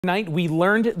Tonight, we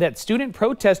learned that student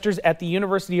protesters at the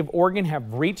University of Oregon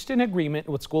have reached an agreement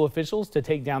with school officials to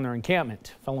take down their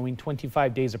encampment, following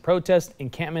 25 days of protest,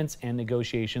 encampments, and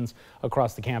negotiations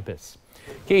across the campus.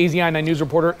 KAZI 9 News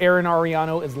reporter Aaron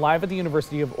Ariano is live at the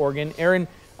University of Oregon. Aaron,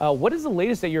 what is the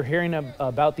latest that you're hearing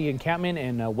about the encampment,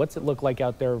 and what's it look like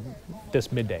out there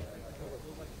this midday?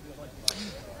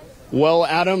 Well,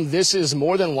 Adam, this is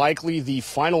more than likely the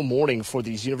final morning for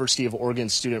these University of Oregon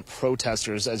student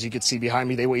protesters. As you can see behind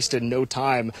me, they wasted no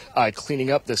time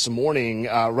cleaning up this morning.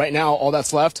 Right now, all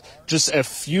that's left, just a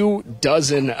few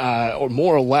dozen or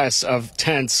more or less of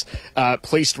tents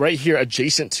placed right here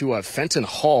adjacent to Fenton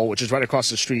Hall, which is right across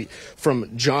the street from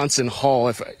Johnson Hall.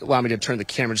 If allow me to turn the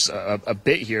camera just a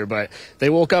bit here, but they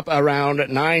woke up around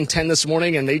 9-10 this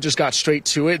morning and they just got straight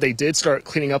to it. They did start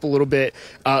cleaning up a little bit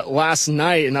last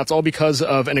night, and that's all because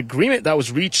of an agreement that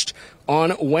was reached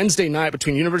on Wednesday night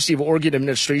between University of Oregon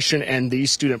administration and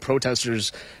these student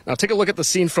protesters. Now, take a look at the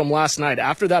scene from last night.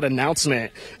 After that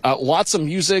announcement, lots of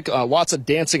music, lots of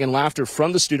dancing and laughter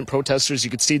from the student protesters.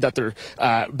 You could see that they're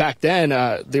back then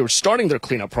they were starting their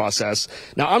cleanup process.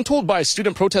 Now, I'm told by a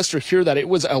student protester here that it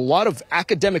was a lot of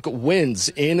academic wins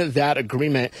in that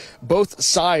agreement. Both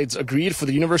sides agreed for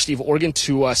the University of Oregon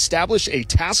to establish a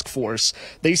task force.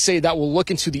 They say that will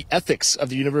look into the ethics of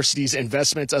the university's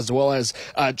investments, as well as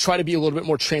try to be a little bit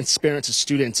more transparent to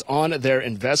students on their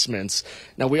investments.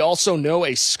 Now, we also know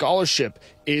a scholarship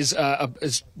is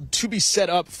to be set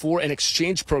up for an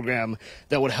exchange program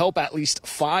that would help at least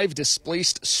 5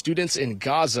 displaced students in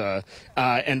Gaza.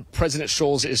 And President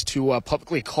Scholz is to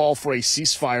publicly call for a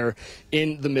ceasefire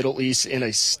in the Middle East in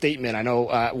a statement. I know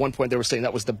at one point they were saying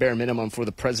that was the bare minimum for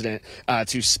the president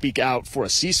to speak out for a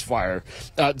ceasefire.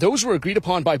 Those were agreed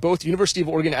upon by both University of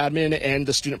Oregon admin and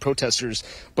the student protesters.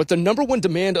 But the number one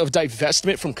demand of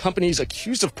divestment from companies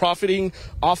accused of profiting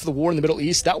off the war in the Middle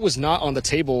East, that was not on the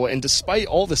table. And despite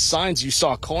all the signs you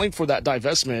saw calling for that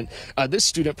divestment, this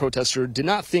student protester did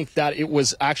not think that it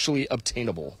was actually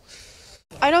obtainable.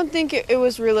 I don't think it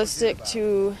was realistic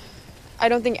to, I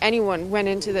don't think anyone went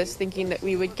into this thinking that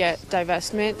we would get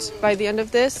divestment by the end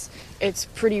of this. It's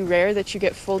pretty rare that you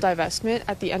get full divestment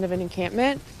at the end of an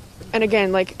encampment. And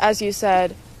again, like as you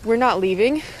said, we're not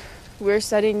leaving. We're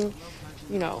setting,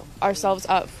 ourselves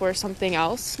up for something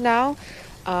else now,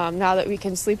 now that we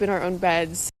can sleep in our own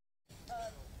beds.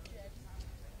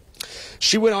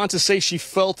 She went on to say she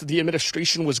felt the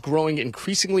administration was growing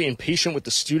increasingly impatient with the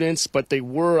students, but they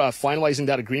were finalizing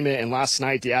that agreement. And last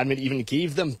night, the admin even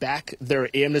gave them back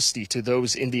their amnesty to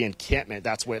those in the encampment.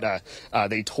 That's what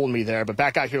they told me there. But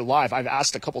back out here live, I've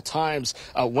asked a couple times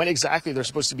when exactly they're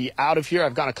supposed to be out of here.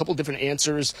 I've got a couple different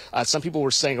answers. Some people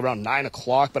were saying around 9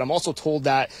 o'clock, but I'm also told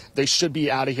that they should be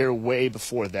out of here way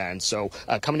before then. So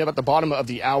coming up at the bottom of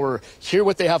the hour, hear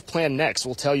what they have planned next.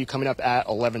 We'll tell you coming up at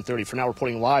 11:30. For now,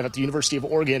 reporting live at the University of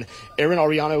Oregon, Aaron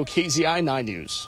Ariano, KAZI 9 News.